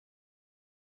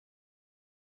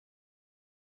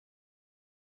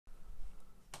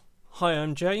Hi,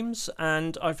 I'm James,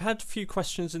 and I've had a few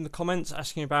questions in the comments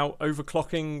asking about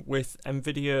overclocking with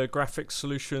NVIDIA graphics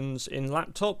solutions in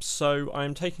laptops. So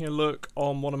I'm taking a look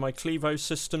on one of my Clevo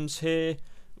systems here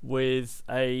with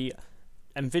a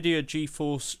NVIDIA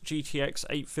GeForce GTX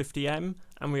 850M,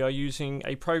 and we are using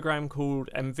a program called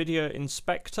NVIDIA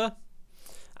Inspector.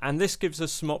 And this gives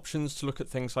us some options to look at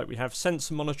things like we have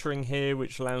sensor monitoring here,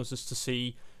 which allows us to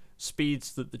see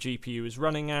speeds that the GPU is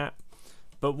running at.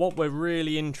 But what we're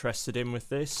really interested in with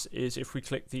this is if we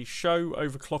click the Show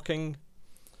Overclocking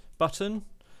button,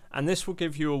 and this will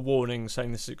give you a warning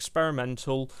saying this is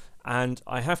experimental. And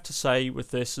I have to say with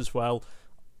this as well,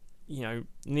 you know,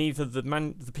 neither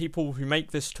the people who make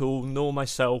this tool nor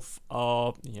myself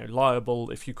are, you know,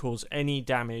 liable if you cause any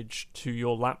damage to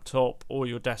your laptop or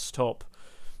your desktop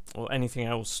or anything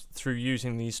else through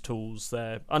using these tools.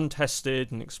 They're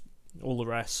untested and all the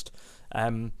rest.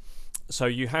 So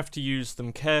you have to use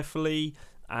them carefully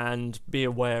and be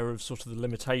aware of sort of the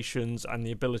limitations and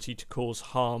the ability to cause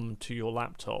harm to your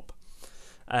laptop.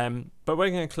 But we're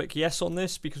going to click yes on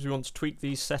this because we want to tweak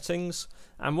these settings.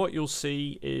 And what you'll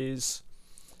see is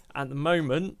at the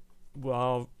moment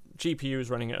our GPU is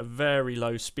running at a very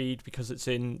low speed because it's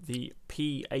in the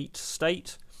P8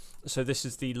 state. So this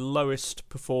is the lowest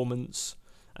performance.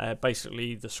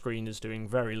 Basically the screen is doing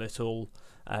very little.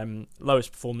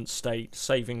 Lowest performance state,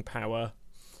 saving power.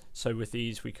 So with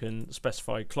these we can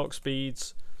specify clock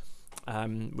speeds.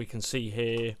 We can see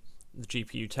here the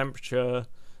GPU temperature,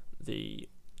 the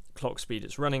clock speed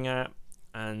it's running at,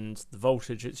 and the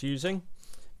voltage it's using.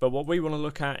 But what we want to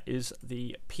look at is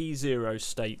the P0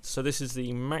 state. So this is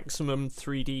the maximum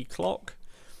 3D clock,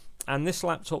 and this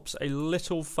laptop's a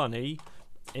little funny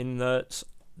in that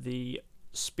the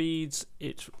speeds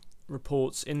it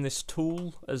reports in this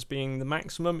tool as being the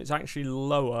maximum is actually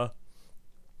lower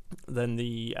than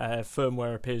the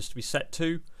firmware appears to be set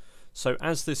to. So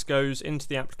as this goes into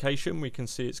the application, we can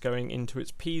see it's going into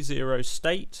its P0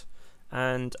 state,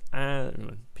 and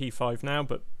P5 now,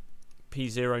 but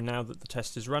P0 now that the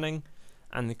test is running,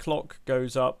 and the clock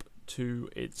goes up to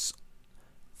its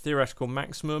theoretical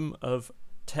maximum of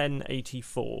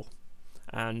 1084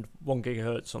 and 1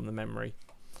 gigahertz on the memory.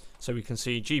 So we can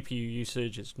see GPU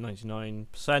usage is 99%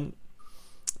 and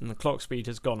the clock speed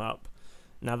has gone up.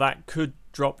 Now that could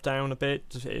drop down a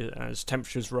bit as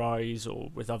temperatures rise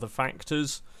or with other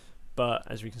factors, but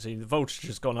as we can see the voltage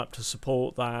has gone up to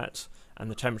support that, and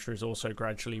the temperature is also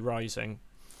gradually rising.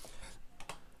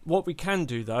 What we can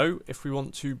do though, if we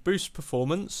want to boost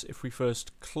performance, if we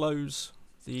first close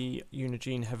the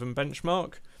Unigine Heaven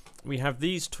benchmark, we have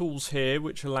these tools here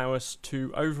which allow us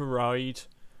to override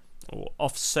or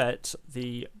offset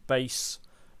the base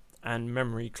and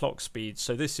memory clock speed.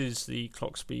 So this is the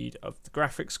clock speed of the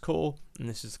graphics core, and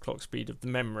this is the clock speed of the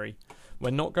memory.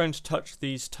 We're not going to touch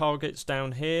these targets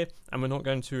down here, and we're not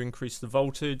going to increase the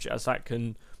voltage, as that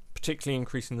can, particularly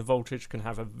increasing the voltage, can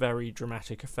have a very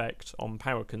dramatic effect on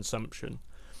power consumption.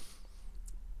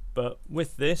 But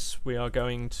with this we are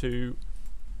going to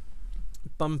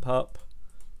bump up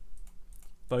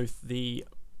both the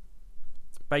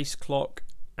base clock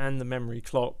and the memory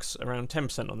clocks around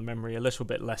 10% on the memory, a little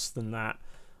bit less than that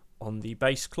on the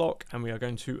base clock, and we are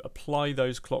going to apply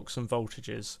those clocks and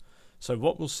voltages. So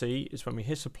what we'll see is when we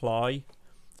hit apply,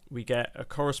 we get a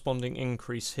corresponding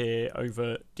increase here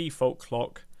over default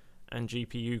clock and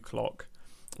GPU clock.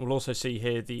 We'll also see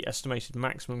here the estimated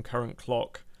maximum current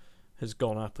clock has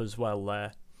gone up as well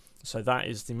there. So that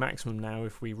is the maximum now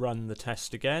if we run the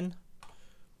test again.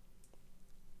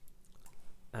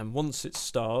 And once it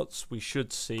starts, we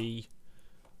should see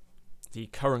the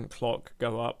current clock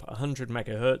go up 100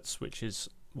 megahertz, which is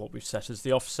what we've set as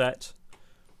the offset,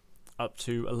 up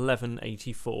to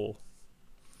 1184.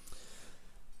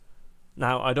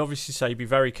 Now, I'd obviously say be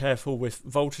very careful with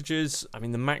voltages. I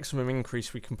mean, the maximum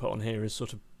increase we can put on here is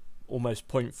sort of almost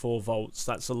 0.4 volts.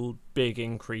 That's a big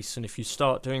increase, and if you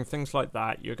start doing things like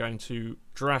that, you're going to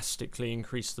drastically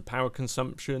increase the power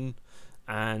consumption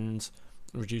and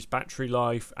reduce battery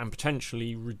life, and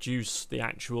potentially reduce the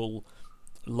actual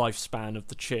lifespan of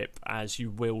the chip, as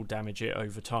you will damage it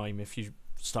over time if you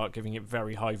start giving it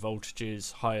very high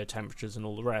voltages, higher temperatures and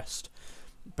all the rest.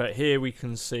 But here we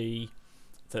can see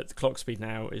that the clock speed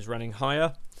now is running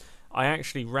higher. I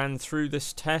actually ran through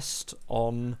this test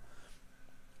on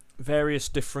various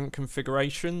different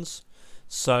configurations.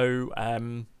 So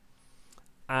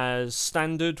as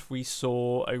standard we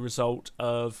saw a result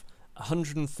of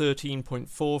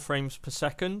 113.4 frames per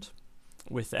second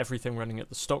with everything running at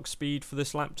the stock speed for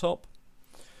this laptop.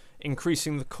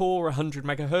 Increasing the core 100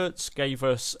 megahertz gave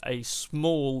us a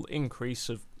small increase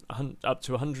of up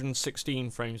to 116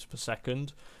 frames per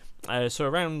second, so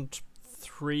around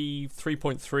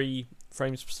 3.3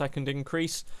 frames per second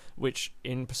increase, which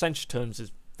in percentage terms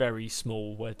is very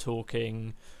small. We're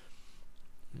talking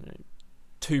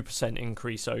 2%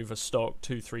 increase over stock,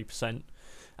 2-3%.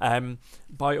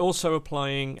 By also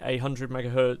applying a 100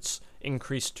 megahertz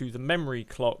increase to the memory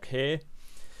clock here,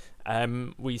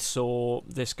 we saw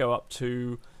this go up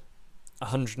to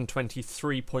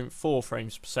 123.4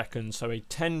 frames per second, so a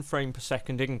 10 frame per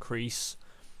second increase,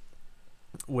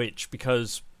 which,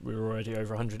 because we're already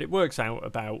over 100, it works out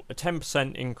about a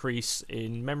 10% increase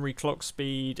in memory clock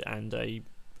speed and a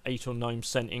 8 or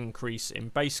 9% increase in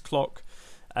base clock,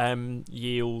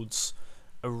 yields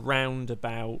around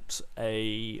about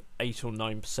a 8 or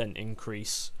 9%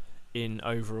 increase in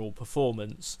overall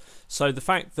performance. So the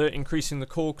fact that increasing the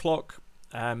core clock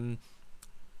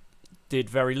did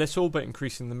very little, but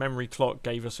increasing the memory clock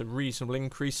gave us a reasonable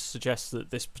increase, suggests that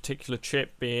this particular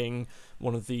chip, being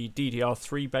one of the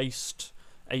DDR3 based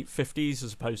 850s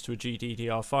as opposed to a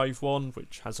GDDR5 one,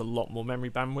 which has a lot more memory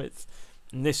bandwidth,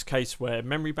 in this case we're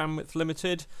memory bandwidth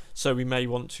limited, so we may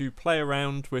want to play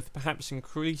around with perhaps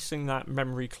increasing that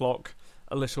memory clock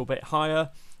a little bit higher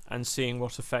and seeing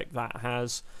what effect that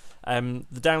has.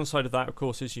 The downside of that, of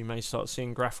course, is you may start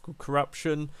seeing graphical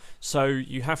corruption, so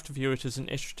you have to view it as an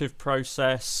iterative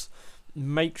process.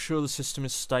 Make sure the system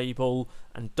is stable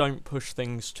and don't push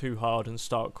things too hard and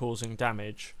start causing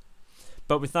damage.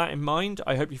 But with that in mind,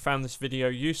 I hope you found this video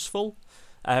useful.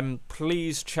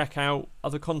 Please check out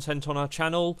other content on our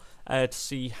channel to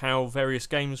see how various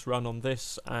games run on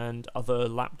this and other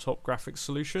laptop graphics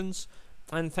solutions,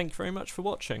 and thank you very much for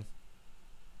watching.